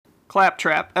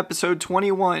Claptrap, Episode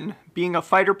 21, Being a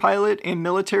Fighter Pilot and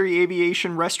Military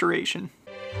Aviation Restoration.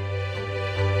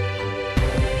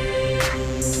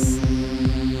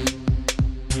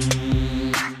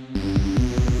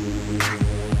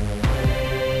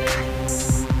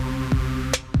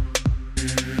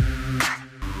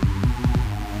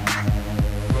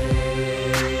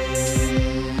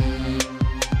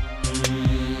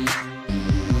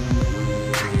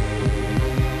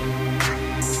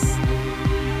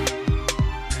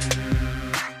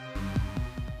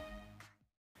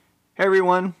 Hey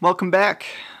everyone, welcome back.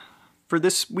 For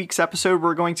this week's episode,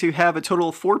 we're going to have a total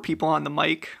of 4 people on the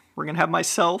mic. We're going to have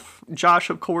myself, Josh,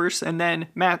 of course, and then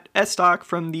Matt Estock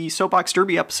from the Soapbox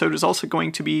Derby episode is also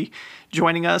going to be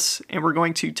joining us, and we're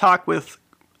going to talk with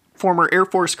former Air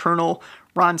Force Colonel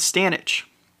Ron Stanich.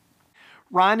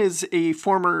 Ron is a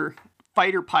former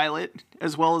fighter pilot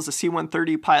as well as a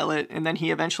C-130 pilot, and then he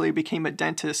eventually became a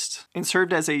dentist and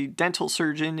served as a dental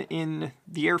surgeon in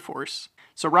the Air Force.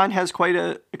 So Ron has quite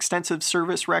an extensive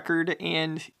service record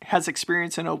and has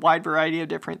experience in a wide variety of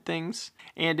different things.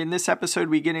 And in this episode,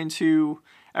 we get into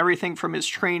everything from his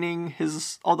training,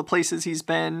 all the places he's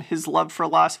been, his love for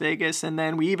Las Vegas, and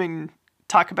then we even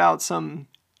talk about some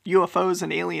UFOs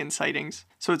and alien sightings.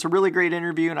 So it's a really great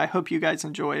interview, and I hope you guys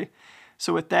enjoy.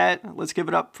 So with that, let's give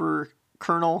it up for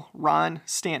Colonel Ron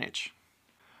Stanich.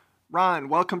 Ron,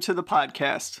 welcome to the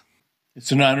podcast.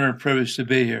 It's an honor and privilege to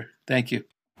be here. Thank you.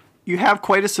 You have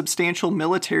quite a substantial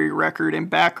military record and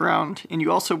background, and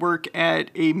you also work at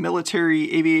a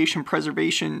military aviation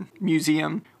preservation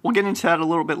museum. We'll get into that a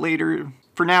little bit later.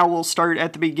 For now, we'll start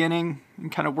at the beginning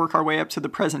and kind of work our way up to the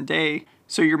present day.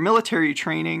 So your military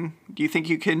training, do you think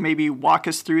you can maybe walk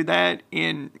us through that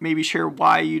and maybe share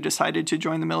why you decided to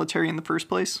join the military in the first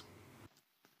place?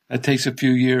 That takes a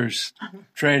few years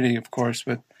training, of course,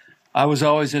 but I was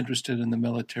always interested in the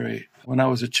military. When I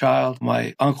was a child,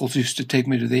 my uncles used to take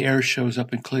me to the air shows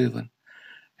up in Cleveland.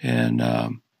 And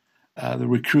the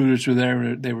recruiters were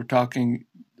there. They were talking.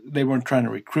 They weren't trying to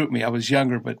recruit me. I was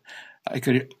younger, but I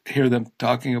could hear them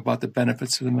talking about the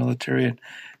benefits of the military and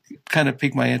it kind of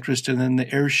piqued my interest. And then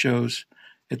the air shows,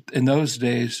 in those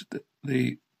days,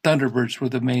 the Thunderbirds were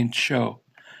the main show.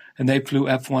 And they flew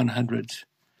F-100s.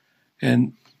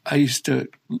 And I used to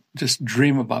just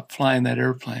dream about flying that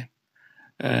airplane.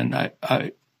 And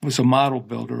I was a model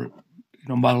builder,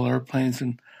 model airplanes.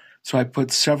 And so I put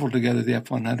several together, the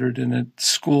F-100. And at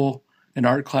school, in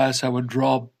art class, I would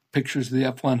draw pictures of the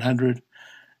F-100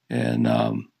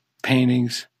 and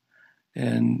paintings.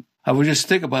 And I would just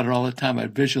think about it all the time.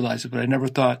 I'd visualize it, but I never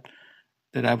thought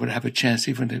that I would have a chance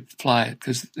even to fly it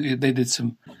because they did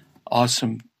some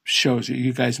awesome shows.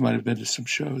 You guys might have been to some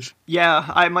shows. Yeah,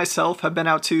 I myself have been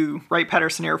out to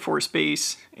Wright-Patterson Air Force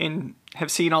Base and have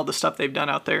seen all the stuff they've done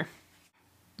out there.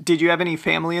 Did you have any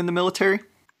family in the military?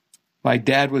 My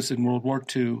dad was in World War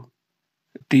II,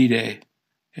 D-Day,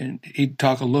 and he'd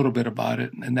talk a little bit about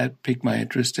it, and that piqued my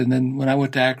interest. And then when I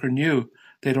went to Akron U,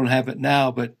 they don't have it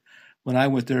now, but when I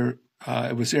went there,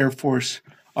 it was Air Force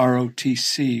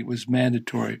ROTC. It was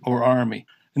mandatory, or Army.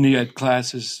 And you had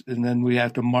classes, and then we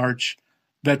had to march.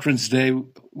 Veterans Day,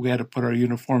 we had to put our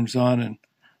uniforms on and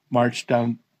march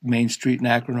down Main Street in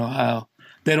Akron, Ohio.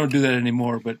 They don't do that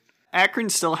anymore, but Akron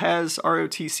still has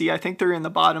ROTC. I think they're in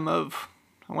the bottom of,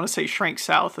 I want to say Shrink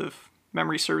South, if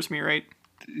memory serves me right.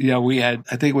 Yeah, we had,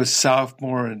 I think it was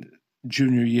sophomore and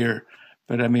junior year,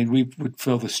 but I mean, we would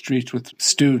fill the streets with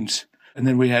students. And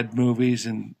then we had movies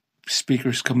and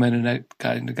speakers come in, and that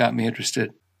kind of got me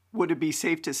interested. Would it be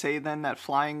safe to say then that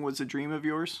flying was a dream of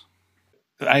yours?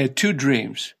 I had 2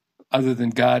 dreams other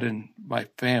than God and my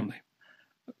family.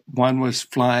 One was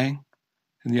flying,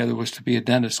 and the other was to be a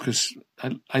dentist because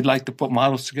I'd like to put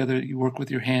models together. You work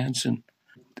with your hands, and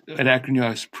at Akron U,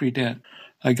 I was pre-dent.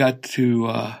 I got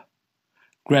to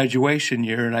graduation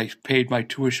year, and I paid my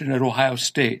tuition at Ohio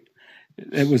State.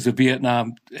 It was the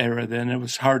Vietnam era then. It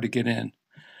was hard to get in.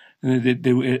 And they'd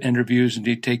do interviews and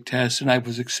they'd take tests, and I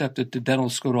was accepted to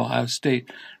dental school at Ohio State,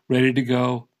 ready to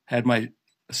go, had my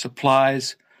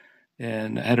supplies,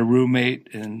 and I had a roommate,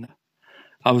 and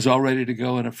I was all ready to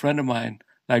go. And a friend of mine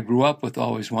I grew up with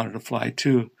always wanted to fly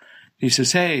too. He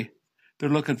says, "Hey, they're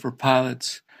looking for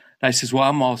pilots." And I says, "Well,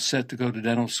 I'm all set to go to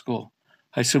dental school."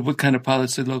 I said, "What kind of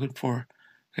pilots are they looking for?"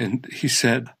 And he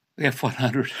said,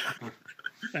 F-100.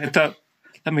 I thought,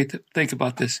 let me think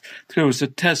about this. There was a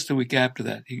test the week after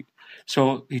that.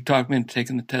 So he talked me into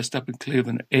taking the test up in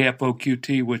Cleveland,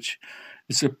 AFOQT, which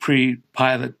is a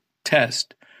pre-pilot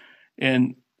test.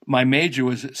 And my major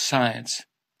was science,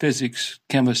 physics,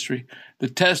 chemistry. The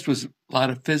test was a lot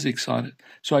of physics on it,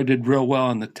 so I did real well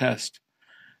on the test.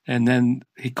 And then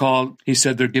he called. He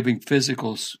said they're giving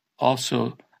physicals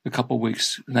also a couple of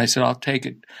weeks. And I said, I'll take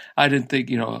it. I didn't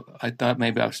think, I thought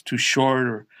maybe I was too short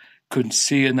or couldn't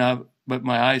see enough, but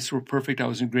my eyes were perfect. I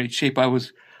was in great shape. I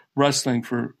was wrestling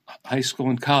for high school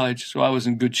and college, so I was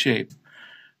in good shape.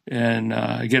 And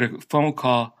I get a phone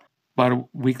call about a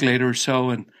week later or so,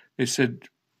 and they said,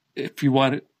 if you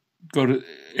want to go to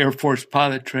Air Force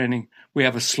pilot training, we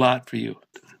have a slot for you.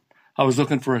 I was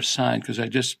looking for a sign because I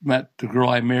just met the girl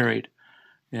I married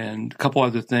and a couple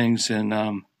other things, and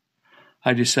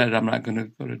I decided I'm not going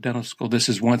to go to dental school. This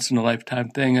is once in a lifetime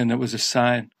thing, and it was a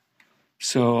sign.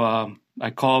 So I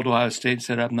called Ohio State and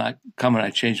said, I'm not coming.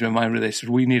 I changed my mind. They said,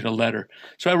 we need a letter.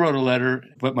 So I wrote a letter,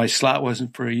 but my slot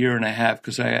wasn't for a year and a half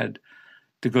because I had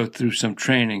to go through some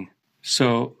training.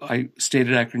 So I stayed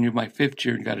at Akron U my 5th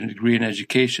year and got a degree in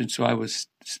education. So I was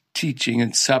teaching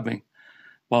and subbing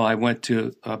while I went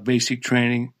to basic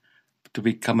training to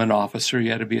become an officer.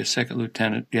 You had to be a second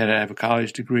lieutenant. You had to have a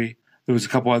college degree. There was a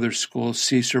couple other schools,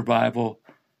 Sea Survival,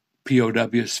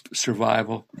 POW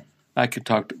Survival. I could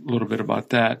talk a little bit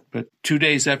about that. But 2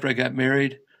 days after I got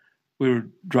married, we were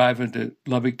driving to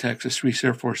Lubbock, Texas, Reese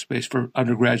Air Force Base for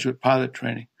undergraduate pilot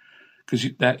training because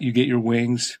you get your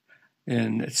wings,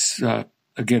 and it's,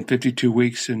 again, 52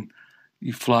 weeks, and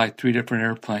you fly 3 different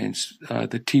airplanes,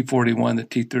 the T-41, the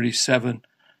T-37,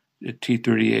 the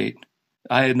T-38.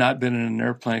 I had not been in an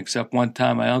airplane except one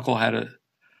time. My uncle had a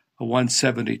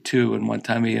 172, and one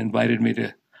time he invited me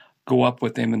to go up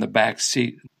with him in the back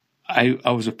seat. I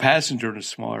was a passenger in a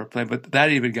small airplane, but that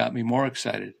even got me more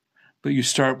excited. But you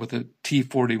start with a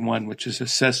T-41, which is a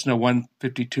Cessna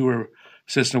 152 or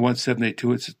Cessna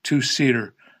 172. It's a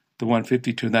 2-seater, the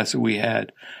 152, and that's what we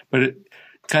had. But it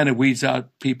kind of weeds out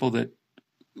people that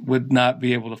would not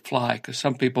be able to fly because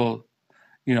some people,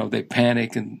 they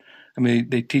panic. And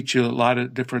they teach you a lot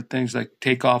of different things like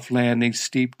takeoff, landings,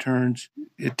 steep turns.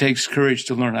 It takes courage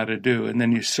to learn how to do. And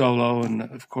then you solo, and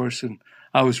of course, and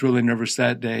I was really nervous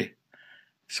that day.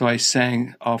 So I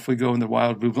sang Off We Go in the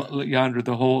Wild Blue Yonder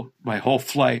my whole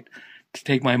flight to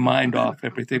take my mind off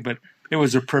everything. But it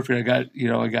was a perfect,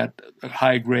 I got a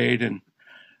high grade, and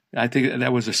I think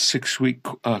that was a 6-week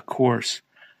course.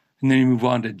 And then you move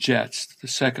on to jets. The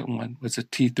second one was a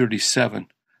T-37.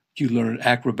 You learn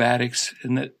acrobatics,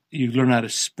 and that you learn how to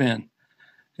spin.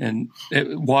 And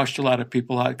it washed a lot of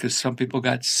people out because some people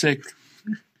got sick.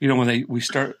 When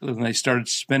they started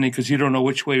spinning, because you don't know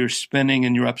which way you're spinning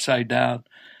and you're upside down,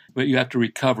 but you have to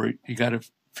recover. You got to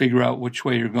figure out which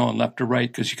way you're going, left or right,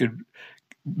 because you could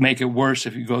make it worse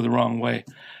if you go the wrong way.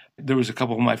 There was a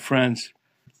couple of my friends,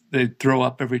 they'd throw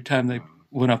up every time they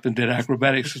went up and did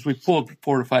acrobatics because we pulled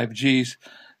 4 to 5 Gs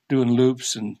doing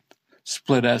loops and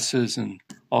split S's and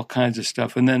all kinds of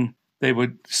stuff. And then they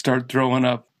would start throwing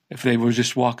up if they were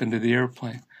just walking to the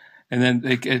airplane. And then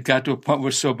it got to a point where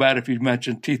it was so bad, if you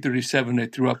mentioned T-37, they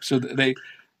threw up. So they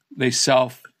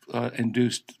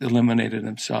self-induced, eliminated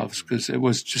themselves because it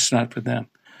was just not for them.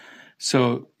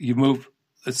 So you move,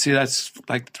 that's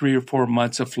like 3 or 4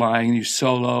 months of flying. You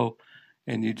solo,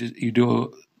 and you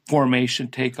do formation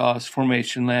takeoffs,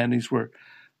 formation landings where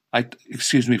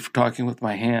excuse me for talking with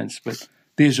my hands, but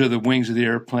these are the wings of the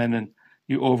airplane, and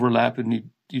you overlap and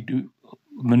you do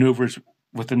maneuvers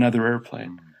with another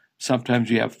airplane. Sometimes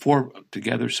you have 4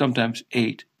 together, sometimes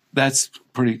 8. That's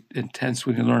pretty intense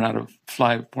when you learn how to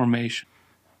fly formation.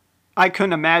 I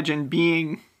couldn't imagine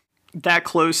being that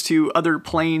close to other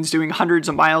planes doing hundreds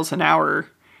of miles an hour.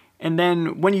 And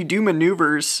then when you do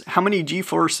maneuvers, how many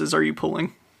G-forces are you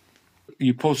pulling?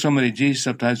 You pull so many G's,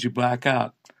 sometimes you black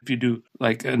out. If you do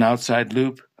like an outside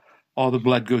loop, all the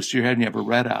blood goes to your head and you have a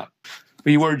red out.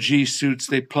 But you wear G suits,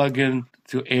 they plug in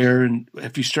to air, and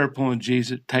if you start pulling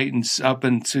G's, it tightens up,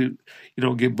 and so you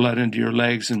don't get blood into your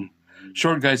legs, and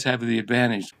short guys have the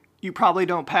advantage. You probably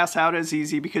don't pass out as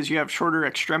easy because you have shorter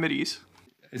extremities.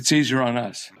 It's easier on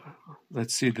us.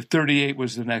 Let's see, the 38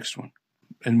 was the next one,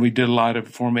 and we did a lot of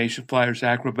formation flyers,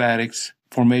 acrobatics,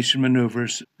 formation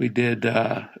maneuvers. We did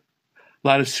a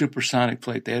lot of supersonic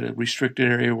flight. They had a restricted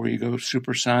area where you go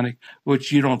supersonic,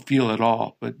 which you don't feel at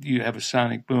all, but you have a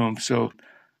sonic boom. So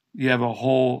you have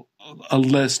a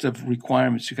list of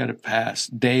requirements you got to pass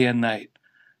day and night.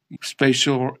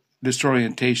 Spatial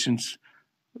disorientation's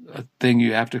a thing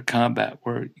you have to combat,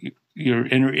 where your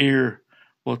inner ear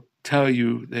will tell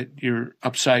you that you're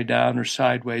upside down or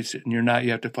sideways, and you're not.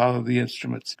 You have to follow the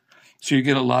instruments. So you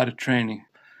get a lot of training,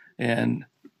 and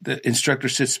the instructor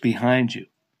sits behind you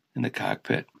in the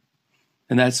cockpit,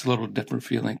 and that's a little different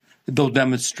feeling. They'll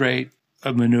demonstrate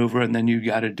a maneuver, and then you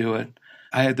got to do it.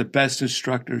 I had the best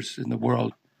instructors in the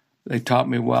world. They taught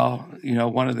me well.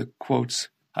 One of the quotes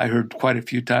I heard quite a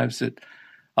few times, that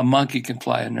a monkey can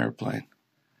fly an airplane.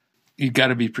 you got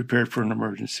to be prepared for an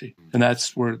emergency. And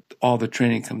that's where all the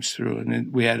training comes through. And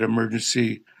then we had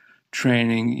emergency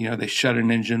training. You know, they shut an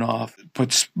engine off,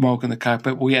 put smoke in the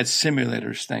cockpit. We had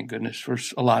simulators, thank goodness, for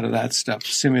a lot of that stuff.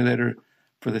 Simulator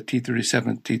for the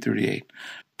T-37, T-38.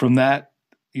 From that,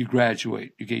 you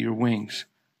graduate. You get your wings.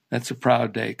 That's a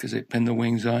proud day because they pin the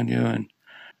wings on you. And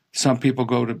some people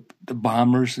go to the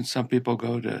bombers and some people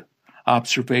go to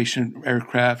observation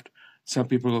aircraft. Some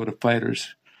people go to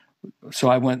fighters. So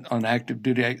I went on active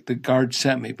duty. The Guard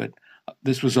sent me, but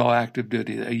this was all active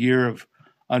duty. A year of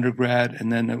undergrad,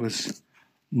 and then it was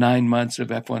 9 months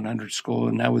of F-100 school,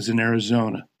 and that was in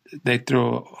Arizona. They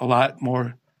throw a lot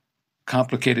more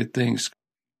complicated things.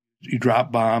 You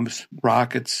drop bombs,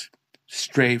 rockets,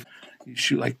 strafe. You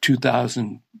shoot like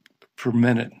 2,000 per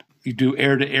minute. You do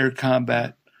air-to-air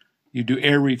combat. You do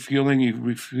air refueling. You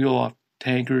refuel off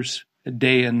tankers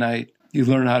day and night. You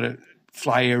learn how to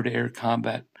fly air-to-air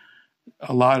combat.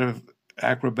 A lot of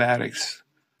acrobatics.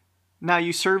 Now,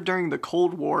 you served during the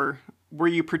Cold War. Were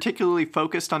you particularly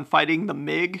focused on fighting the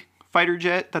MiG fighter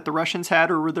jet that the Russians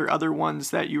had, or were there other ones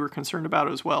that you were concerned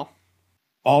about as well?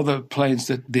 All the planes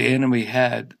that the enemy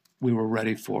had, we were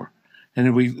ready for. And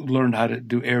then we learned how to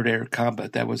do air-to-air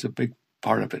combat. That was a big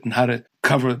part of it. And how to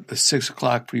cover the 6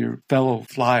 o'clock for your fellow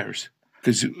flyers.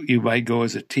 Because you might go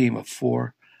as a team of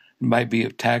 4. You might be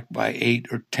attacked by 8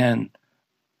 or 10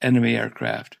 enemy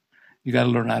aircraft. You got to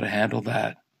learn how to handle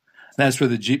that. That's where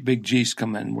the big Gs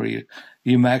come in, where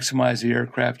you maximize the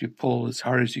aircraft, you pull as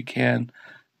hard as you can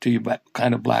till you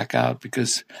kind of black out,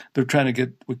 because they're trying to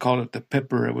get, we call it the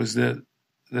pipper. It was the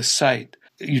sight.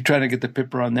 You're trying to get the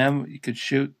pipper on them, you could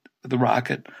shoot the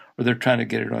rocket, or they're trying to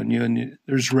get it on you, and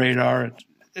there's radar.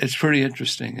 It's pretty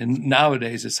interesting. And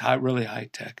nowadays, it's really high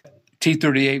tech.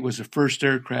 T-38 was the first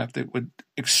aircraft that would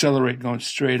accelerate going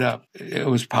straight up. It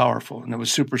was powerful, and it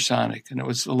was supersonic, and it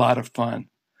was a lot of fun.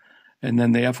 And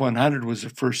then the F-100 was the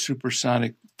first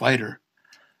supersonic fighter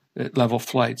at level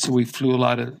flight. So we flew a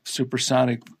lot of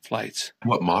supersonic flights.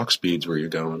 What Mach speeds were you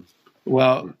going?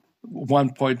 Well,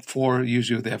 1.4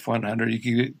 usually with the F-100. You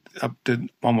can get up to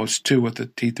almost 2 with the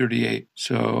T-38.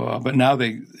 So, but now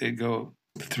they go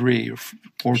 3 or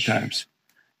 4 times.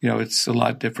 You know, it's a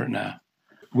lot different now.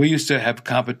 We used to have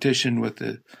competition with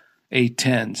the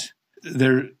A-10s.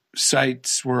 Their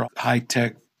sights were a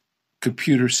high-tech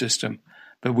computer system,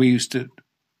 but we used to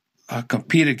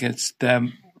compete against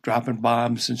them, dropping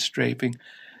bombs and strafing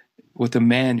with a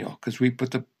manual, because we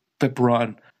put the pipper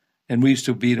on, and we used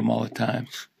to beat them all the time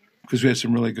because we had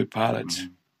some really good pilots.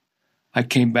 Mm-hmm. I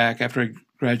came back after I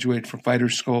graduated from fighter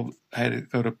school. I had to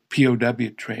go to POW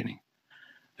training,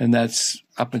 and that's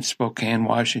up in Spokane,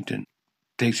 Washington.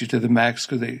 Takes you to the max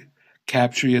because they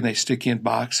capture you and they stick you in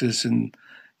boxes and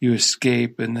you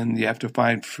escape, and then you have to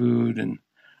find food and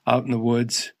out in the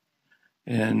woods,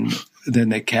 and then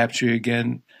they capture you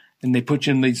again and they put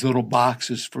you in these little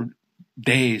boxes for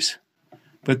days.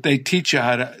 But they teach you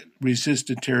how to resist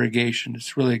interrogation.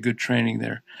 It's really a good training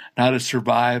there. And how to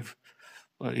survive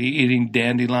eating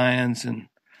dandelions and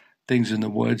things in the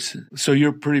woods. So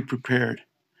you're pretty prepared.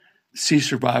 Sea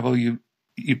survival, you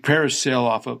parasail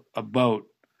off a boat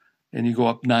and you go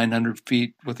up 900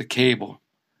 feet with a cable.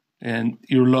 And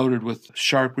you're loaded with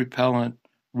shark repellent,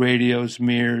 radios,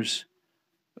 mirrors,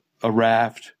 a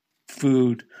raft,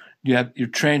 food. You're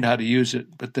trained how to use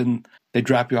it, but then they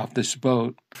drop you off this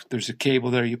boat. There's a cable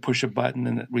there. You push a button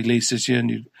and it releases you and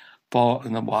you fall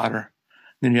in the water.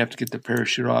 Then you have to get the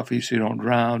parachute off you so you don't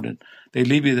drown. And they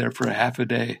leave you there for a half a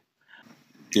day.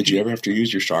 Did you ever have to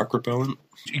use your shark repellent?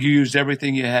 You used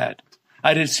everything you had.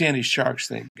 I didn't see any sharks,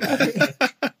 thank God.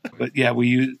 But yeah,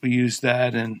 we used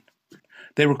that, and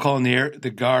they were calling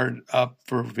the Guard up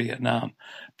for Vietnam.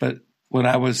 But when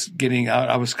I was getting out,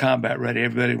 I was combat ready.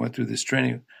 Everybody went through this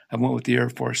training. I went with the Air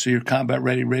Force, so you're combat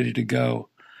ready to go.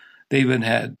 They even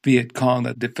had Viet Cong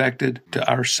that defected to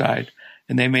our side,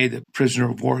 and they made the prisoner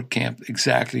of war camp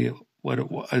exactly what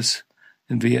it was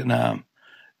in Vietnam.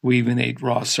 We even ate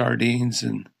raw sardines,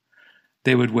 and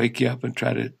they would wake you up and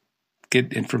try to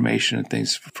get information and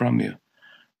things from you.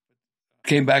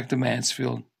 Came back to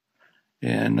Mansfield,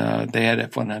 and they had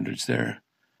F-100s there.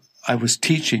 I was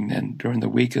teaching then during the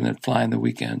week and then flying the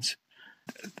weekends.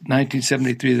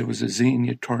 1973, there was a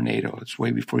Xenia tornado. It's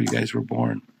way before you guys were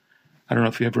born. I don't know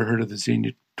if you ever heard of the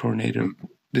Xenia tornado.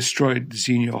 Destroyed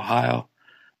Xenia, Ohio,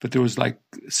 but there was like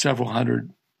several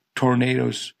hundred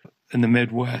tornadoes in the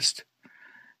Midwest.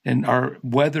 And our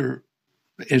weather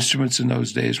instruments in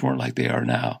those days weren't like they are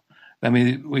now. I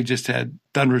mean, we just had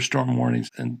thunderstorm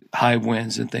warnings and high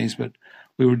winds and things, but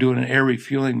we were doing an air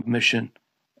refueling mission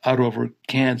out over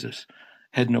Kansas,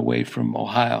 heading away from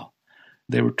Ohio.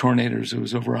 They were tornadoes. It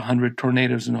was over 100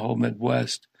 tornadoes in the whole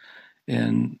Midwest.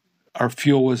 And our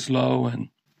fuel was low and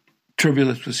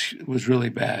turbulence was really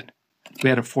bad. We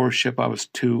had a 4-ship. I was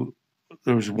 2.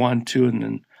 There was 1, 2, and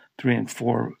then 3 and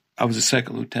 4. I was a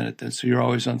second lieutenant then, so you're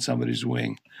always on somebody's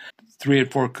wing. 3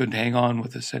 and 4 couldn't hang on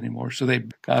with us anymore, so they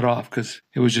got off because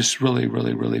it was just really,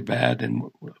 really, really bad, and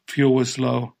fuel was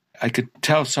low. I could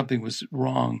tell something was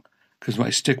wrong because my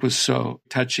stick was so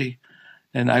touchy,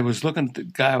 and I was looking at the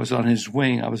guy. I was on his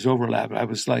wing. I was overlapping. I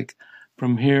was like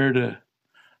from here to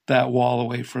that wall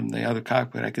away from the other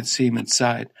cockpit. I could see him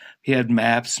inside. He had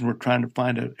maps, and we're trying to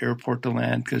find an airport to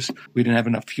land because we didn't have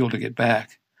enough fuel to get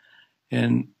back.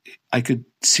 And I could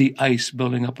see ice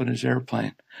building up in his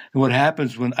airplane. And what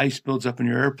happens when ice builds up in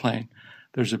your airplane,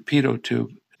 there's a pitot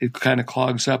tube. It kind of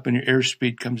clogs up and your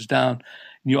airspeed comes down.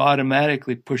 And you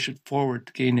automatically push it forward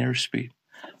to gain airspeed.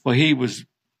 Well, he was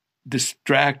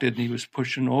distracted and he was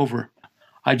pushing over.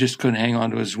 I just couldn't hang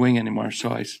on to his wing anymore. So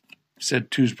I said,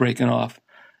 two's breaking off.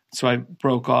 So I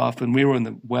broke off and we were in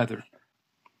the weather.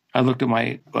 I looked at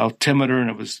my altimeter and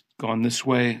it was going this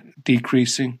way,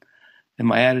 decreasing. And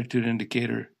my attitude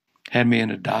indicator had me in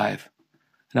a dive.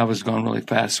 And I was going really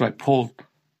fast. So I pulled a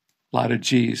lot of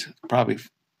G's, probably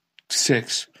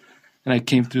 6. And I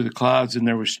came through the clouds and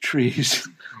there was trees.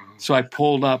 So I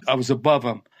pulled up. I was above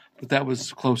them. But that was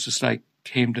the closest I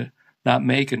came to not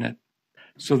making it.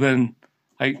 So then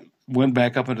I went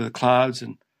back up into the clouds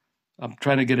and I'm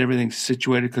trying to get everything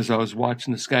situated because I was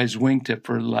watching this guy's wingtip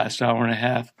for the last hour and a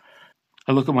half.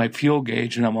 I look at my fuel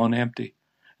gauge and I'm on empty.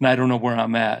 And I don't know where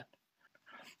I'm at.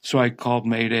 So I called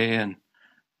Mayday, and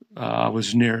I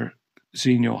was near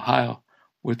Xenia, Ohio,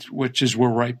 which is where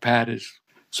Wright Pat is.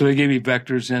 So they gave me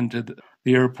vectors into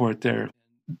the airport there.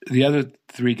 The other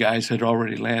 3 guys had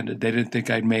already landed. They didn't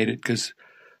think I'd made it because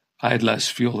I had less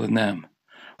fuel than them.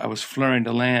 I was flaring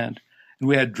to land, and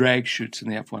we had drag chutes in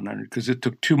the F-100 because it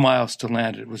took 2 miles to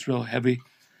land. It was real heavy.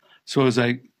 So as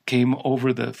I came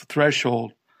over the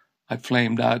threshold, I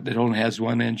flamed out. It only has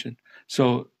 1 engine.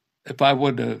 So if I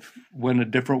would have went a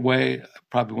different way, I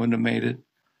probably wouldn't have made it.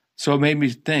 So it made me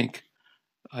think.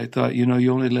 I thought, you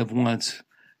only live once.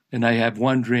 And I had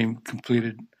one dream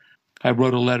completed. I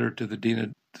wrote a letter to the dean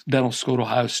of dental school at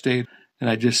Ohio State, and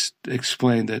I just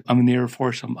explained that I'm in the Air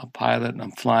Force, I'm a pilot, and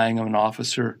I'm flying, I'm an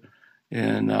officer,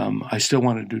 and I still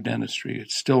want to do dentistry.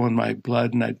 It's still in my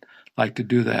blood, and I'd like to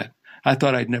do that. I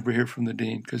thought I'd never hear from the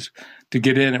dean because to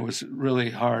get in, it was really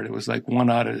hard. It was like 1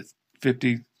 out of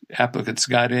 50 applicants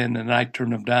got in, and I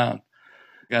turned them down.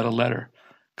 Got a letter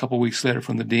a couple of weeks later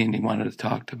from the dean. He wanted to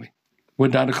talk to me.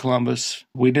 Went down to Columbus.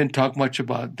 We didn't talk much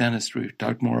about dentistry. We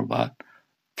talked more about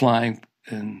flying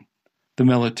and the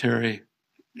military.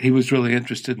 He was really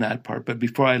interested in that part. But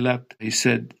before I left, he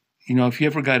said, if you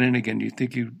ever got in again, do you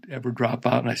think you'd ever drop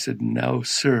out? And I said, no,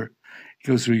 sir.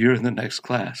 He goes, well, you're in the next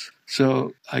class.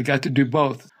 So I got to do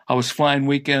both. I was flying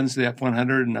weekends, the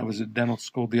F-100, and I was at dental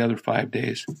school the other 5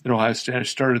 days at Ohio State. I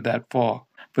started that fall.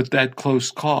 But that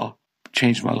close call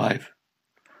changed my life.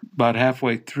 About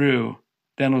halfway through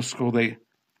dental school, they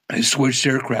switched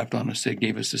aircraft on us. They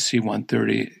gave us the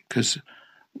C-130 because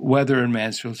weather in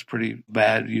Mansfield is pretty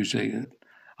bad usually.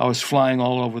 I was flying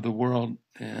all over the world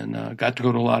and got to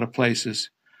go to a lot of places.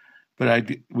 But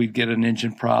we'd get an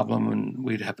engine problem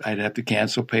and I'd have to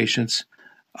cancel patients.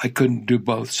 I couldn't do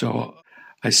both, so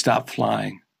I stopped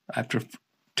flying after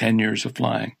 10 years of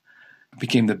flying. I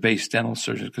became the base dental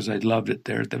surgeon because I loved it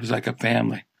there. It was like a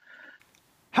family.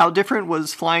 How different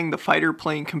was flying the fighter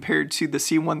plane compared to the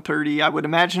C-130? I would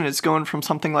imagine it's going from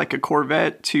something like a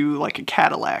Corvette to like a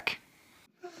Cadillac.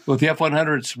 Well, the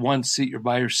F-100, it's 1 seat. You're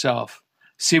by yourself.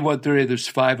 C-130, there's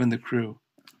 5 in the crew.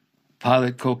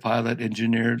 Pilot, co-pilot,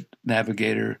 engineer,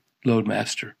 navigator,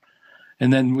 loadmaster.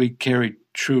 And then we carried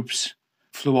troops,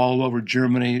 flew all over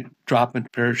Germany, dropping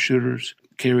parachuters,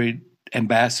 carried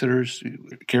ambassadors,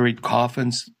 carried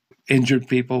coffins, injured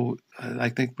people. I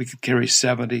think we could carry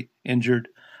 70 injured,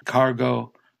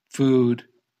 cargo, food,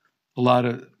 a lot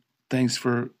of things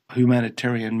for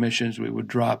humanitarian missions. We would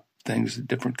drop things in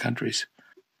different countries.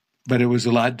 But it was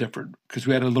a lot different because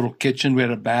we had a little kitchen, we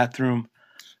had a bathroom.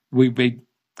 We made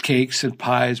cakes and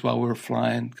pies while we were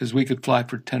flying because we could fly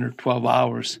for 10 or 12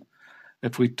 hours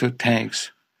if we took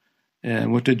tanks.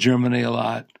 And went to Germany a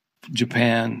lot,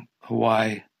 Japan,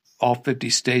 Hawaii, all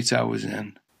 50 states I was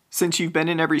in. Since you've been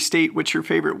in every state, what's your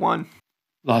favorite one?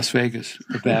 Las Vegas,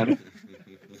 Nevada.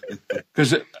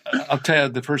 Because I'll tell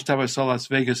you, the first time I saw Las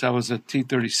Vegas, I was at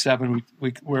T-37.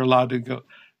 We were allowed to go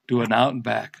do an out and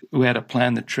back. We had to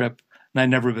plan the trip, and I'd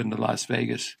never been to Las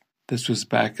Vegas. This was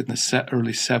back in the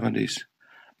early 70s.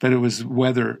 But it was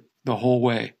weather the whole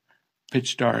way,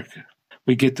 pitch dark.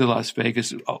 We get to Las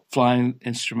Vegas, flying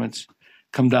instruments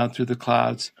come down through the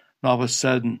clouds, and all of a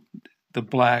sudden,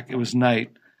 it was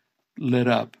night, lit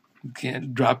up,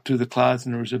 dropped through the clouds,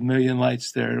 and there was a million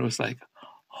lights there. It was like,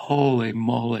 holy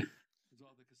moly.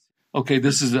 Okay,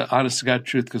 this is the honest to God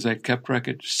truth because I kept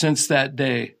record. Since that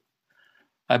day,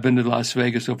 I've been to Las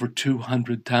Vegas over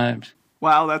 200 times.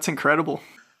 Wow, that's incredible.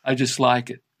 I just like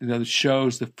it. The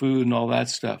shows, the food, and all that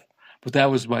stuff. But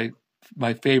that was my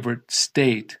favorite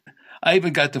state. I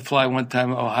even got to fly one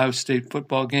time an Ohio State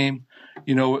football game,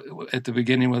 at the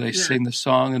beginning where they sing the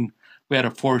song, and we had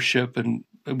a four-ship, and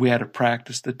we had to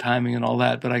practice the timing and all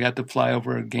that, but I got to fly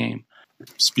over a game.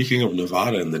 Speaking of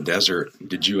Nevada and the desert,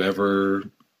 did you ever,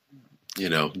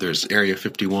 there's Area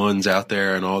 51s out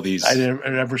there and all these... I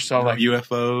never saw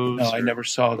UFOs? No, I never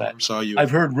saw that. Never saw UFOs?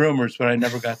 I've heard rumors, but I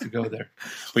never got to go there.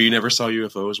 Well, you never saw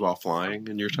UFOs while flying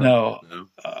in your time? No.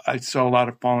 I saw a lot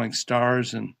of falling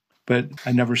stars, but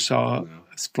I never saw a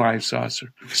flying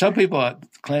saucer. Some people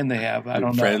claim they have. I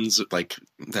don't know. Friends like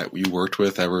that you worked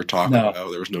with ever talk about?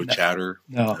 There was no chatter?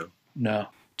 No.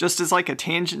 Just as like a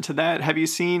tangent to that, have you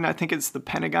seen, I think it's the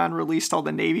Pentagon released all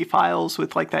the Navy files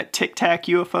with like that Tic Tac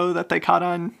UFO that they caught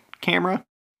on camera?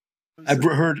 I've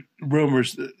heard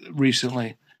rumors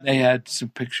recently. They had some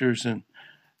pictures and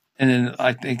then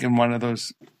I think in one of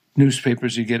those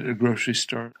newspapers you get at a grocery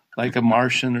store, like a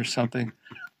Martian or something.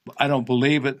 I don't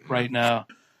believe it right now,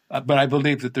 but I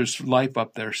believe that there's life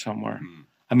up there somewhere.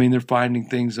 I mean, they're finding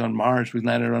things on Mars. We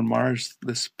landed on Mars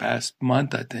this past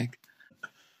month, I think.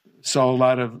 Saw a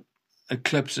lot of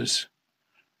eclipses.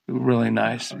 Really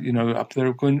nice, up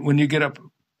there. When you get up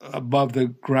above the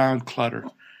ground clutter,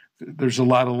 there's a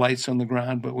lot of lights on the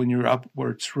ground, but when you're up where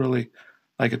it's really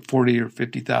like at 40 or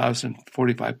 50,000,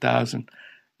 45,000,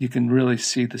 you can really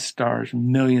see the stars,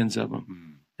 millions of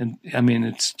them. And I mean,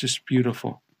 it's just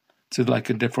beautiful. It's like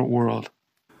a different world.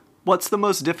 What's the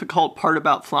most difficult part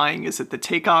about flying? Is it the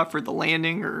takeoff or the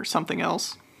landing or something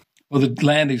else? Well, the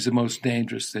landing's the most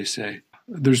dangerous, they say.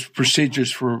 There's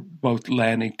procedures for both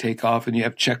landing, takeoff, and you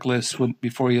have checklists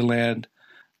before you land,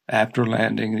 after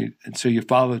landing, and so you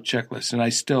follow the checklist. And I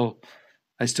still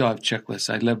have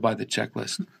checklists. I live by the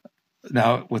checklist.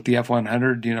 Now with the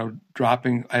F-100,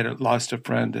 dropping, I had lost a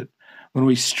friend that when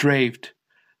we strafed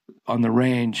on the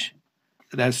range,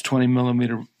 that's 20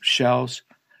 millimeter shells.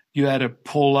 You had to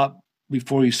pull up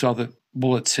before you saw the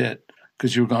bullets hit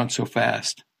because you were going so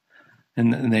fast.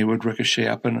 And they would ricochet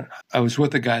up. And I was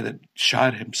with a guy that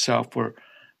shot himself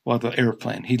the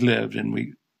airplane. He lived, and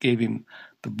we gave him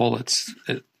the bullets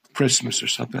at Christmas or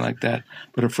something like that.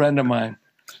 But a friend of mine,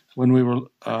 when we were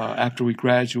after we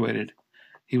graduated,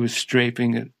 he was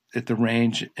strafing at the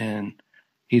range, and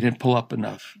he didn't pull up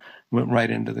enough. Went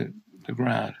right into the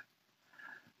ground.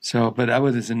 So, but I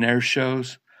was in air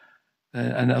shows,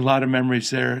 and a lot of memories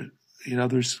there.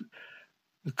 There's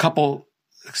a couple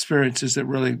experiences that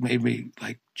really made me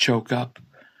like choke up.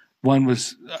 One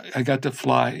was I got to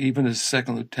fly even as a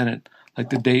second lieutenant, like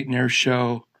the Dayton Air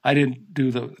Show. I didn't do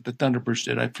the Thunderbirds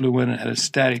did. I flew in and had a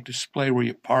static display where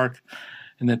you park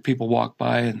and then people walk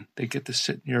by and they get to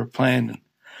sit in your plane.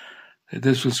 And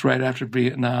this was right after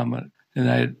Vietnam. And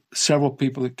I had several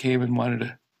people that came and wanted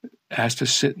to ask to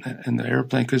sit in the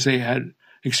airplane because they had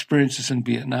experiences in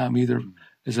Vietnam, either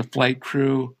as a flight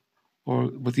crew or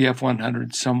with the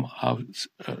F-100 somehow,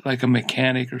 like a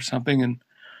mechanic or something, and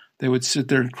they would sit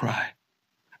there and cry.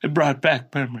 It brought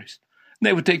back memories. And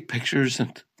they would take pictures,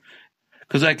 and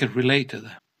because I could relate to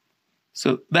them.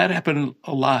 So that happened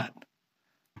a lot.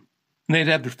 And they'd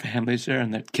have their families there,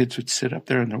 and their kids would sit up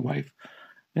there and their wife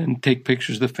and take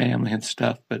pictures of the family and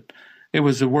stuff. But it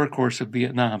was the workhorse of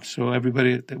Vietnam, so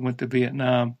everybody that went to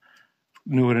Vietnam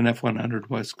knew what an F-100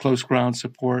 was. Close ground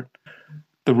support.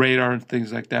 The radar and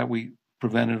things like that, we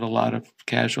prevented a lot of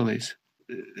casualties.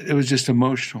 It was just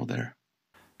emotional there.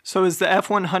 So is the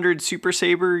F-100 Super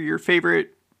Sabre your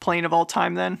favorite plane of all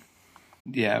time then?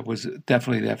 Yeah, it was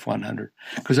definitely the F-100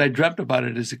 because I dreamt about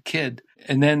it as a kid.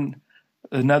 And then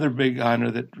another big honor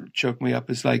that choked me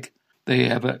up is like they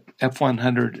have a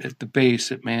F-100 at the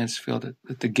base at Mansfield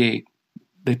at the gate.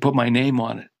 They put my name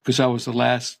on it because I was the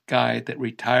last guy that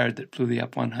retired that flew the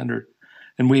F-100.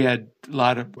 And we had a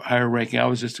lot of higher ranking. I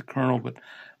was just a colonel, but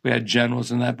we had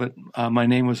generals and that. But my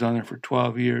name was on there for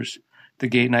 12 years at the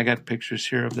gate, and I got pictures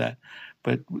here of that.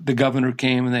 But the governor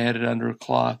came, and they had it under a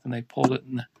cloth, and they pulled it,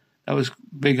 and that was a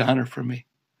big honor for me.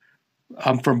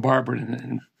 I'm from Barberton,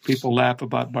 and people laugh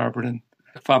about Barberton.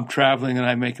 If I'm traveling and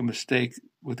I make a mistake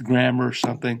with grammar or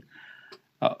something,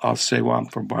 I'll say, well, I'm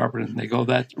from Barberton. They go,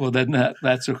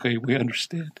 that's okay. We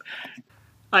understand.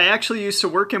 I actually used to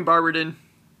work in Barberton.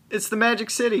 It's the Magic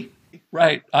City.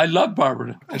 Right. I love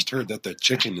Barberton. I just heard that the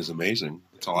chicken is amazing.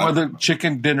 That's all Well, the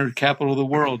chicken dinner capital of the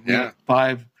world. We Yeah. have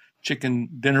 5 chicken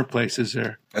dinner places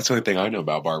there. That's the only thing I know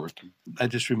about Barberton. That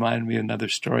just reminded me of another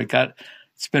story.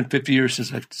 It's been 50 years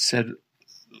since I've said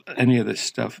any of this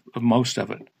stuff, most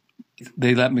of it.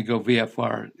 They let me go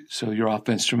VFR, so you're off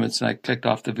instruments, and I clicked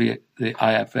off the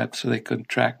IFF so they couldn't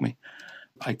track me.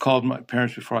 I called my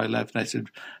parents before I left, and I said,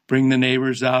 bring the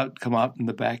neighbors out, come out in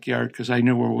the backyard, because I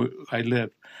knew where I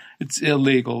lived. It's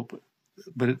illegal,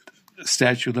 but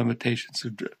statute of limitations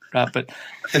would drop it.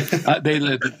 They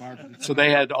lived in Barberton, so they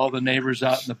had all the neighbors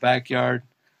out in the backyard.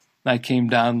 And I came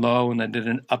down low, and I did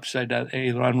an upside-down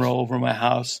aileron roll over my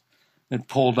house, then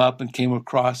pulled up and came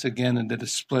across again and did a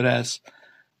split S,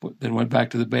 then went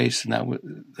back to the base, and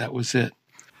that was it.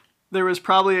 There was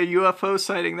probably a UFO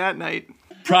sighting that night.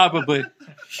 Probably.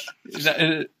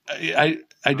 I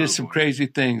did some crazy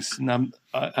things, and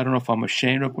I don't know if I'm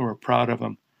ashamed of them or proud of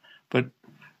them, but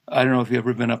I don't know if you've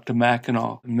ever been up to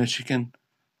Mackinac in Michigan.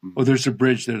 Well, there's a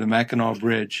bridge there, the Mackinac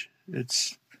Bridge.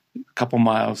 It's a couple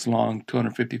miles long,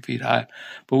 250 feet high.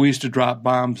 But we used to drop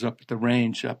bombs up at the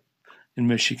range up in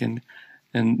Michigan,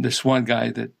 and this one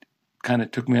guy that kind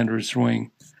of took me under his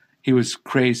wing, he was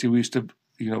crazy. We used to,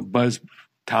 buzz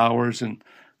towers and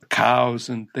cows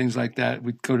and things like that.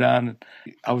 We'd go down, and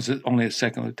I was only a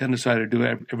second lieutenant, so I had to do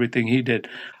everything he did.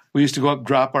 We used to go up,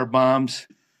 drop our bombs,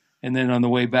 and then on the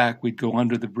way back, we'd go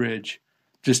under the bridge,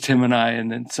 just him and I,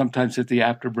 and then sometimes hit the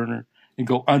afterburner and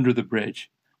go under the bridge,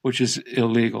 which is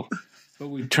illegal. But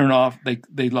we'd turn off.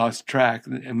 They lost track.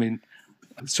 I mean,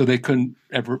 so they couldn't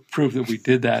ever prove that we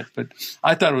did that. But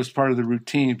I thought it was part of the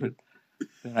routine, but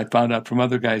then I found out from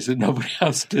other guys that nobody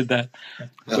else did that.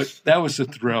 But that was a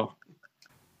thrill.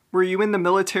 Were you in the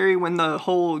military when the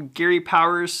whole Gary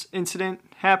Powers incident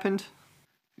happened?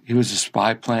 He was a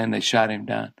spy plane. They shot him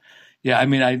down. Yeah, I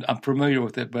mean, I'm familiar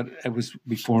with it, but it was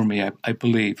before me, I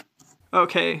believe.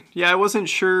 Okay. Yeah, I wasn't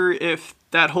sure if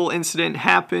that whole incident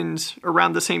happened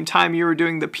around the same time you were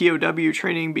doing the POW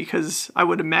training, because I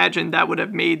would imagine that would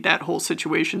have made that whole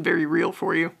situation very real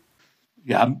for you.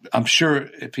 Yeah, I'm sure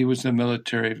if he was in the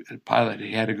military pilot,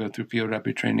 he had to go through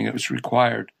POW training. It was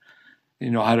required,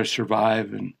 how to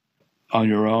survive and on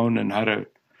your own and how to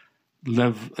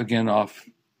live again off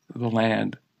the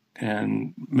land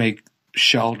and make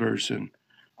shelters. And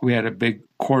we had a big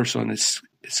course on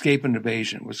escape and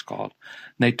evasion, it was called.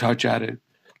 And they taught you how to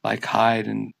hide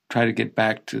and try to get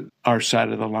back to our side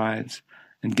of the lines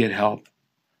and get help.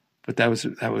 But that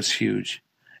was huge.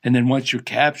 And then once you're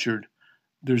captured,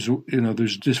 there's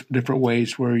just different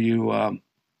ways where you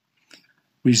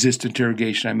resist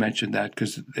interrogation. I mentioned that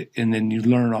and then you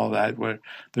learn all that, where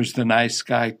there's the nice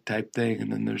guy type thing,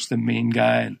 and then there's the mean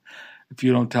guy. And if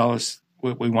you don't tell us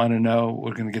what we want to know,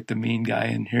 we're going to get the mean guy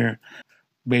in here.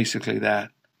 Basically that.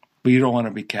 But you don't want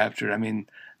to be captured. I mean,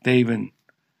 they even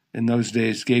in those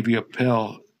days gave you a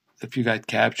pill. If you got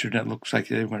captured and it looks like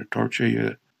they were going to torture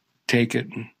you, take it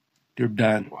and you're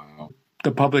done. Wow.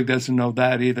 The public doesn't know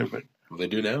that either, but well, they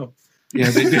do now. Yeah,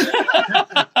 they do.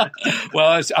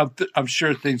 Well, I'm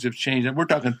sure things have changed. We're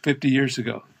talking 50 years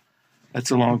ago.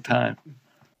 That's a long time.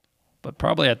 But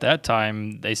probably at that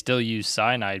time, they still use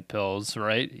cyanide pills,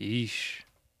 right? Eesh.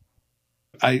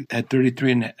 I had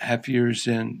 33 and a half years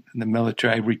in the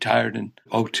military. I retired in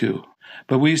 2002.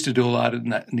 But we used to do a lot of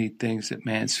neat things at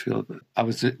Mansfield. I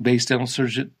was a base dental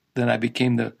surgeon. Then I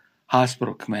became the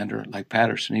hospital commander, like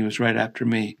Patterson. He was right after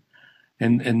me.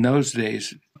 And in those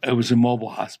days, it was a mobile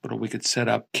hospital. We could set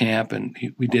up camp, and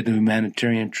we did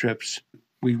humanitarian trips.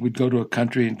 We would go to a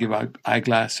country and give out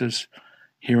eyeglasses,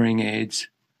 hearing aids.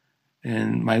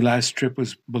 And my last trip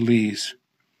was Belize,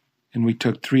 and we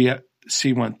took 3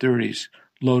 C-130s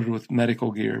loaded with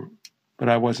medical gear, but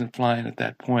I wasn't flying at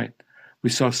that point.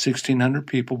 We saw 1,600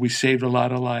 people. We saved a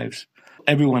lot of lives.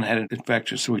 Everyone had an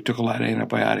infection, so we took a lot of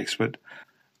antibiotics, but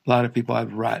a lot of people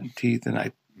had rotten teeth, and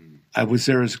I was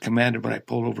there as a commander, but I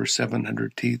pulled over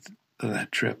 700 teeth on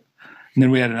that trip. And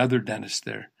then we had another dentist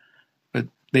there. But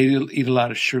they eat a lot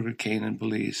of sugar cane in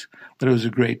Belize. But it was a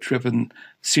great trip. And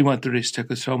C-130s took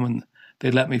us home, and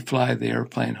they let me fly the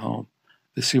airplane home,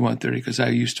 the C-130, because I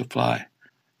used to fly.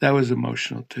 That was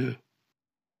emotional, too.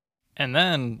 And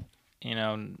then,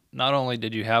 not only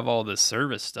did you have all this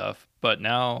service stuff, but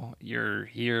now you're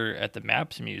here at the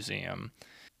Maps Museum,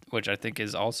 which I think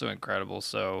is also incredible.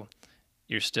 So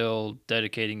you're still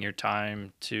dedicating your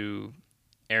time to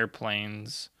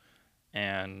airplanes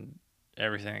and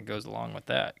everything that goes along with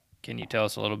that. Can you tell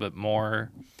us a little bit more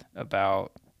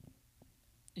about,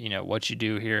 what you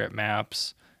do here at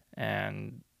MAPS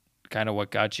and kind of what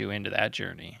got you into that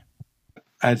journey?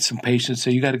 I had some patients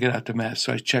say, you got to get out to MAPS.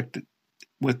 So I checked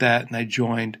with that, and I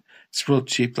joined It's real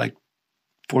cheap, like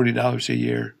 $40 a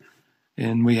year.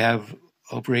 And we have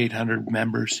over 800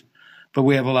 members. But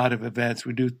we have a lot of events.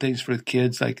 We do things for the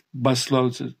kids, like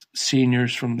busloads of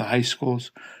seniors from the high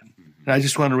schools. And I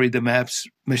just want to read the MAPS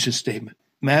mission statement.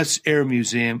 MAPS Air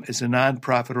Museum is a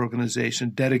nonprofit organization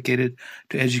dedicated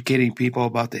to educating people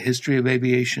about the history of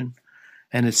aviation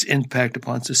and its impact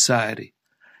upon society.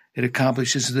 It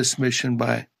accomplishes this mission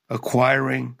by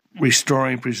acquiring,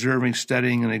 restoring, preserving,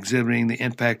 studying, and exhibiting the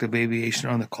impact of aviation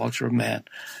on the culture of man.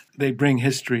 They bring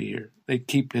history here. They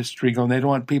keep history going. They don't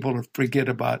want people to forget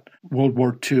about World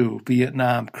War II,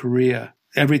 Vietnam, Korea,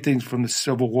 everything from the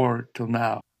Civil War till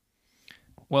now.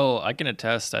 Well, I can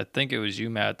attest, I think it was you,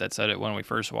 Matt, that said it when we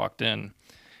first walked in.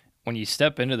 When you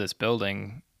step into this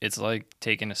building, it's like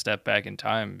taking a step back in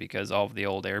time because all of the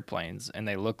old airplanes, and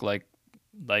they look like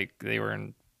they were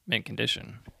in mint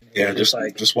condition. Yeah, just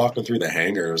walking through the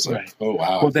hangar, it was like, right. Oh,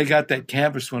 wow. Well, they got that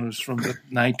canvas one. It was from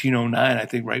 1909, I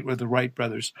think, right with the Wright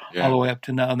brothers, all the way up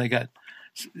to now. And they got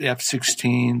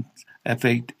F-16,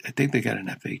 F-8. I think they got an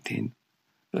F-18.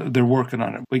 They're working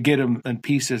on it. We get them in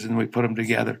pieces and we put them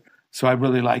together. So I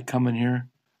really like coming here.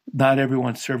 Not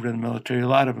everyone served in the military. A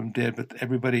lot of them did, but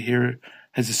everybody here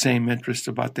has the same interest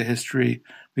about the history.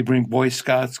 We bring Boy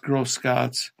Scouts, Girl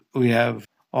Scouts. We have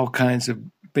all kinds of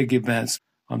big events.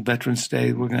 On Veterans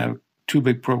Day, we're going to have 2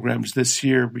 big programs this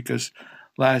year because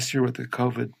last year with the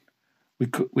COVID,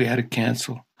 we had to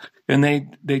cancel. And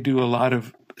they do a lot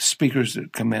of speakers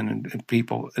that come in and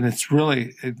people, and it's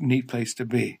really a neat place to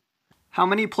be. How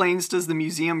many planes does the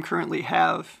museum currently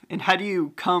have? And how do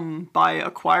you come by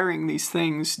acquiring these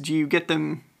things? Do you get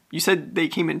them, you said they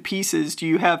came in pieces. Do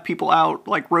you have people out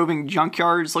like roving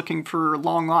junkyards looking for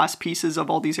long lost pieces of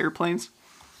all these airplanes?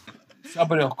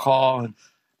 Somebody will call and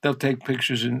they'll take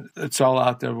pictures, and it's all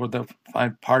out there where they'll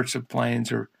find parts of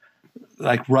planes or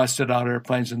like rusted out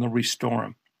airplanes, and they'll restore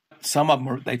them. Some of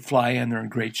them, they fly in, they're in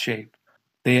great shape.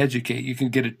 They educate. You can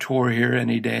get a tour here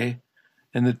any day,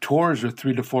 and the tours are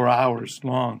 3 to 4 hours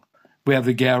long. We have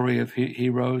the Gallery of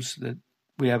Heroes that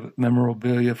we have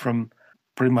memorabilia from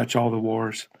pretty much all the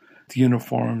wars, the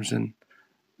uniforms and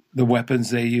the weapons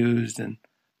they used and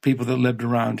people that lived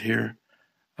around here.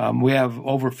 We have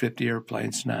over 50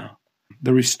 airplanes now.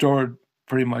 They're restored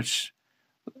pretty much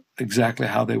exactly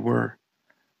how they were.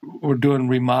 We're doing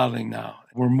remodeling now.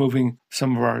 We're moving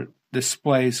some of our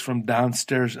displays from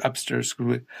downstairs, upstairs.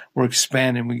 We're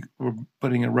expanding. We're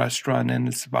putting a restaurant in.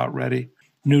 It's about ready.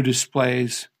 New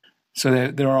displays. So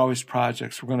there are always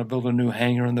projects. We're going to build a new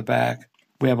hangar in the back.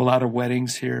 We have a lot of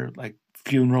weddings here, like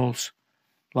funerals,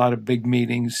 a lot of big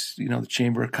meetings. You know, the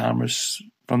Chamber of Commerce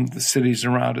from the cities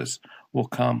around us will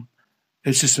come.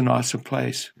 It's just an awesome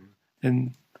place.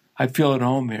 And I feel at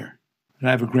home here. And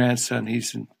I have a grandson.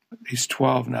 He's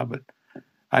 12 now, but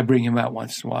I bring him out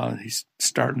once in a while, and he's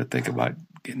starting to think about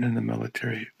getting in the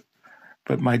military.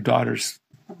 But my daughter's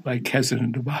like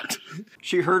hesitant about it.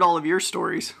 She heard all of your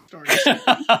stories.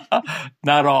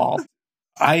 Not all.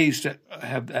 I used to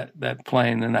have that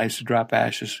plane, and I used to drop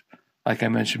ashes, like I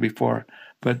mentioned before.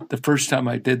 But the first time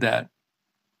I did that,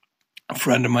 a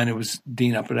friend of mine who was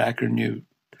dean up at Akron knew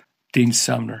Dean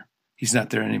Sumner. He's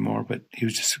not there anymore, but he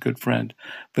was just a good friend.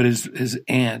 But his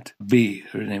Aunt B,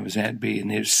 her name was Aunt B, and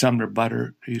there's Sumner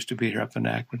Butter, who used to be here up in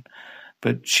Akron.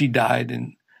 But she died,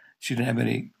 and she didn't have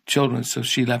any children, so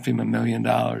she left him $1 million.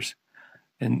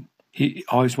 And he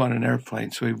always wanted an airplane,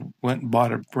 so he went and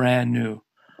bought a brand new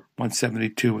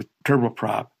 172 with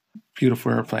turboprop,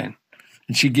 beautiful airplane.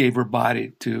 And she gave her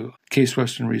body to Case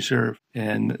Western Reserve.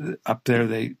 And up there,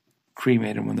 they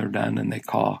cremate them when they're done, and they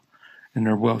call. In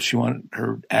her will, she wanted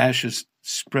her ashes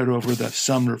spread over the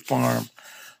Sumner farm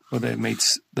where they made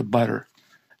the butter.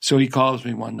 So he calls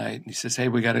me one night and he says, "Hey,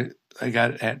 I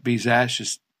got Aunt B's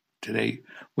ashes today.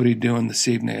 What are you doing this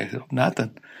evening?" I said,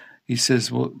 "Nothing." He says,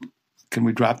 "Well, can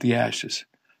we drop the ashes?"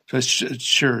 So I said,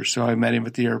 "Sure." So I met him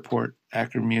at the airport,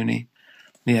 Akron Muni.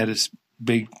 And he had this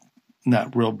big,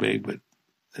 not real big, but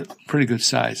pretty good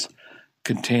size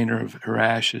container of her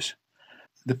ashes.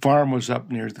 The farm was up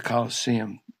near the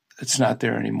Coliseum. It's not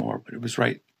there anymore, but it was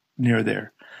right near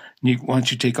there. And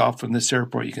once you take off from this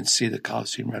airport, you can see the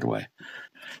Coliseum right away.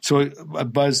 So I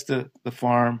buzzed the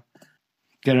farm,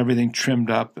 got everything trimmed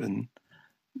up, and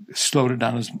slowed it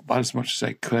down about as much as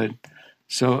I could.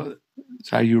 So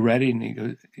are you ready? And he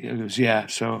goes, "Yeah."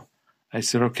 So I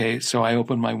said, "Okay." So I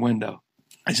opened my window.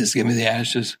 I said, "Give me the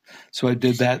ashes." So I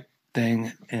did that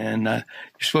thing, and you're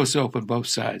supposed to open both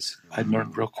sides. I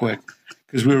learned real quick.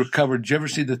 Because we were covered. Did you ever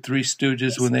see the Three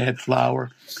Stooges when they had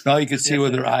flour? And all you could see were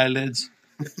their eyelids.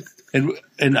 And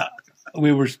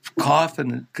we were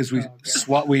coughing because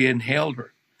we inhaled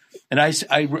her. And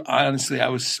honestly, I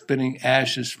was spitting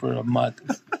ashes for a month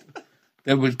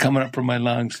that was coming up from my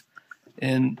lungs.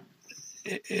 And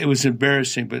it was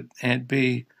embarrassing, but Aunt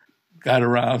B got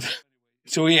around.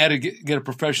 So he had to get a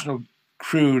professional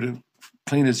crew to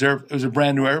clean his it was a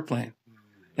brand new airplane.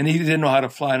 And he didn't know how to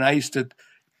fly. And I used to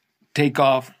take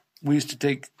off. He was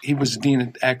the dean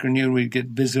at Akron U. We'd get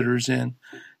visitors in, and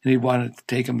he wanted to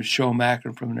take them and show them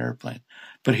Akron from an airplane.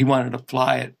 But he wanted to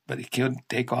fly it, but he couldn't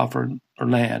take off or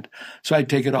land. So I'd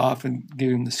take it off and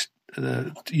give him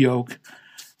the yoke.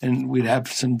 And we'd have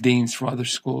some deans from other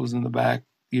schools in the back,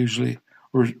 usually,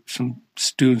 or some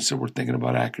students that were thinking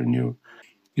about Akron U.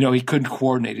 You know, he couldn't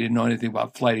coordinate. He didn't know anything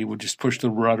about flight. He would just push the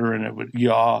rudder and it would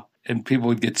yaw, and people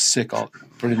would get sick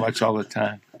pretty much all the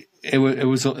time. It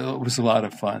was a lot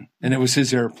of fun, and it was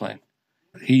his airplane.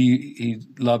 He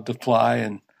loved to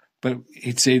fly, but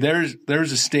he'd say there's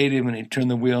a stadium, and he'd turn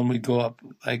the wheel, and we'd go up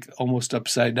like almost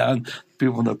upside down.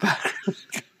 People in the back.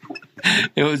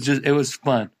 It was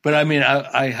fun. But I mean,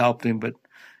 I helped him. But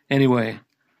anyway,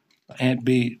 Aunt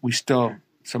B,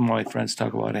 some of my friends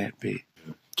talk about Aunt B.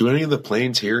 Do any of the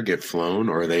planes here get flown,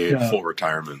 or are they in full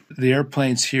retirement? The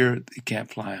airplanes here, you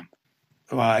can't fly them.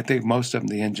 Well, I think most of them,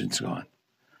 the engine's gone.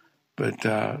 But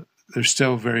they're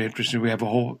still very interesting. We have a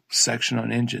whole section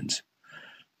on engines.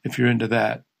 If you're into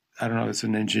that, I don't know, as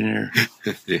an engineer.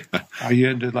 Yeah. Are you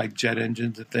into like jet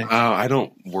engines and things? I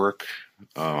don't work.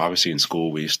 Obviously, in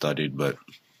school we studied, but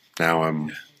now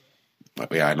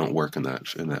I don't work in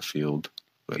that field.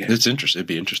 But it's interesting. It'd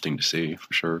be interesting to see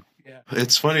for sure. Yeah.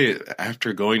 It's funny,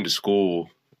 after going to school,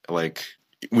 like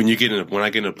when I get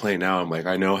in a plane now, I'm like,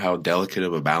 I know how delicate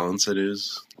of a balance it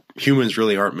is. Humans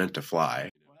really aren't meant to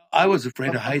fly. I was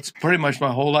afraid of heights pretty much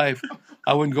my whole life.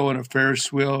 I wouldn't go in a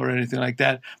Ferris wheel or anything like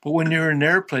that. But when you're in an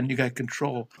airplane, you got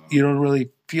control. You don't really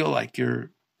feel like you're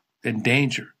in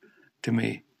danger, to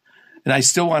me. And I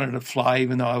still wanted to fly,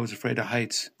 even though I was afraid of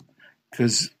heights,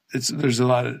 because there's a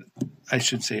lot of, I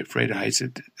shouldn't say afraid of heights.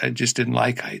 I just didn't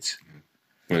like heights.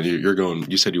 Well,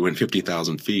 you said you went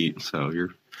 50,000 feet, so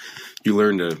you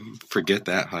learned to forget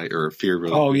that height or fear.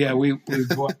 Really. Oh yeah, we would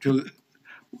go up to,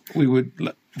 we would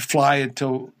fly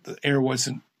until the air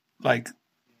wasn't like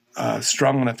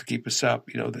strong enough to keep us up.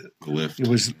 You know, the lift. It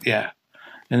was and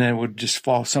then it would just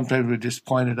fall. Sometimes we'd just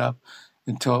point it up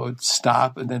until it would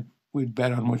stop, and then we'd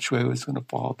bet on which way it was going to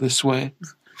fall, this way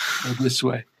or this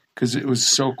way, because it was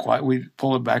so quiet. We'd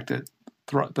pull it back to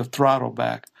the throttle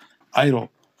back,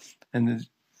 idle, and then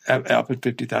up at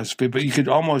 50,000 feet. But you could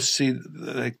almost see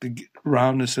the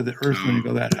roundness of the Earth when you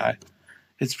go that high.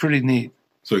 It's pretty neat.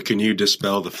 So can you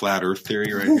dispel the flat Earth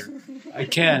theory right here? I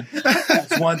can.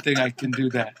 That's one thing I can do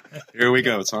that. Here we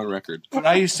go. It's on record. But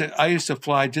I used to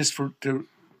fly just to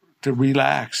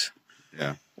relax.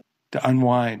 Yeah. To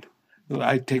unwind.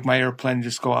 I'd take my airplane and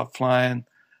just go out flying,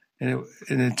 and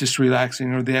it just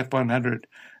relaxing. Or the F-100. And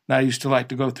I used to like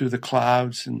to go through the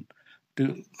clouds and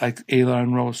do like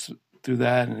aileron rolls through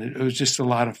that, and it was just a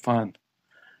lot of fun.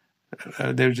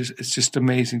 It's just an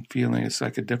amazing feeling. It's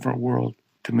like a different world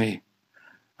to me.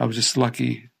 I was just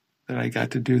lucky that I got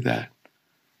to do that.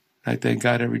 I thank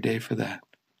God every day for that.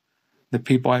 The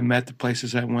people I met, the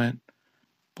places I went,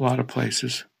 a lot of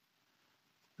places,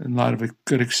 and a lot of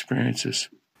good experiences.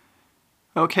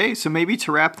 Okay, so maybe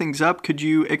to wrap things up, could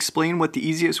you explain what the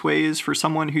easiest way is for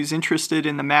someone who's interested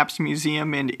in the MAPS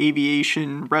Museum and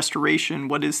aviation restoration?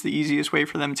 What is the easiest way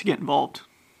for them to get involved?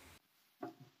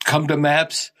 Come to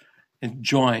MAPS and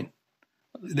join.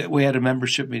 We had a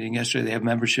membership meeting yesterday. They have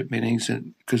membership meetings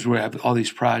because we have all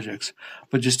these projects.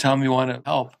 But just tell them you want to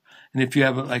help. And if you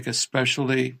have like a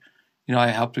specialty, I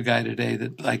helped a guy today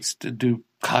that likes to do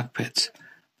cockpits.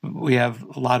 We have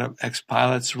a lot of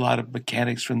ex-pilots, a lot of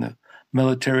mechanics from the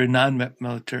military,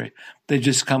 non-military. They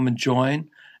just come and join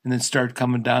and then start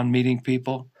coming down, meeting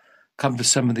people, come to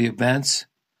some of the events.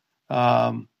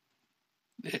 And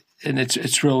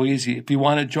it's real easy. If you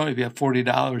want to join, if you have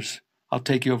 $40, I'll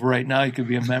take you over right now. You can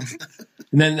be a member.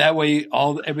 And then that way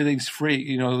everything's free.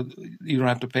 You don't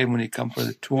have to pay when you come for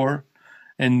the tour.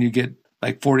 And you get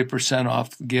like 40%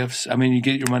 off gifts. I mean, you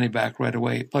get your money back right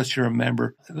away. Plus you're a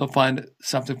member. They'll find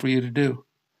something for you to do.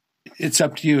 It's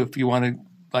up to you if you want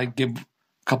to give a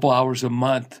couple hours a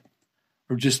month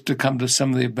or just to come to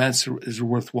some of the events is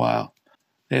worthwhile.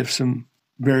 They have some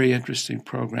very interesting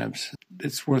programs.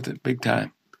 It's worth it big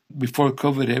time. Before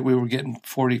COVID hit, we were getting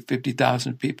 40,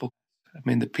 50,000 people. I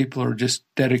mean, the people are just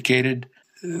dedicated.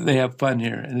 They have fun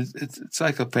here, and it's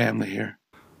like a family here.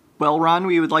 Well, Ron,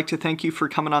 we would like to thank you for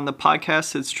coming on the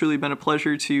podcast. It's truly been a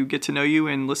pleasure to get to know you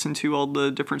and listen to all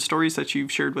the different stories that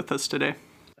you've shared with us today.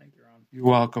 Thank you, Ron. You're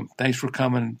welcome. Thanks for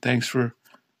coming. Thanks for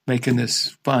making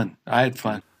this fun. I had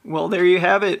fun. Well, there you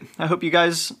have it. I hope you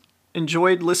guys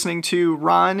enjoyed listening to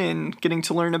Ron and getting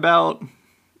to learn about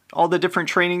all the different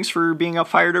trainings for being a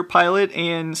fighter pilot.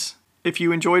 And if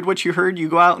you enjoyed what you heard, you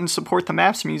go out and support the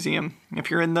Maps Museum. If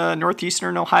you're in the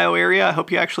northeastern Ohio area, I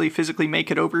hope you actually physically make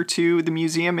it over to the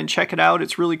museum and check it out.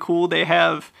 It's really cool. They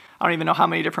have, I don't even know how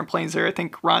many different planes there. I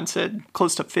think Ron said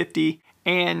close to 50.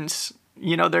 And,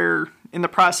 you know, they're in the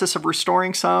process of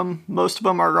restoring some. Most of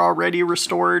them are already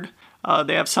restored.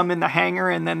 They have some in the hangar,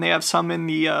 and then they have some in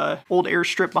the old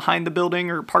airstrip behind the building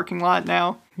or parking lot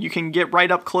now. You can get right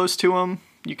up close to them.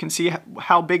 You can see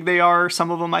how big they are.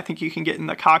 Some of them I think you can get in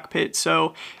the cockpit.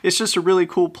 So it's just a really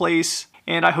cool place,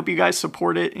 and I hope you guys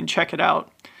support it and check it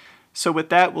out. So with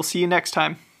that, we'll see you next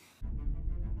time.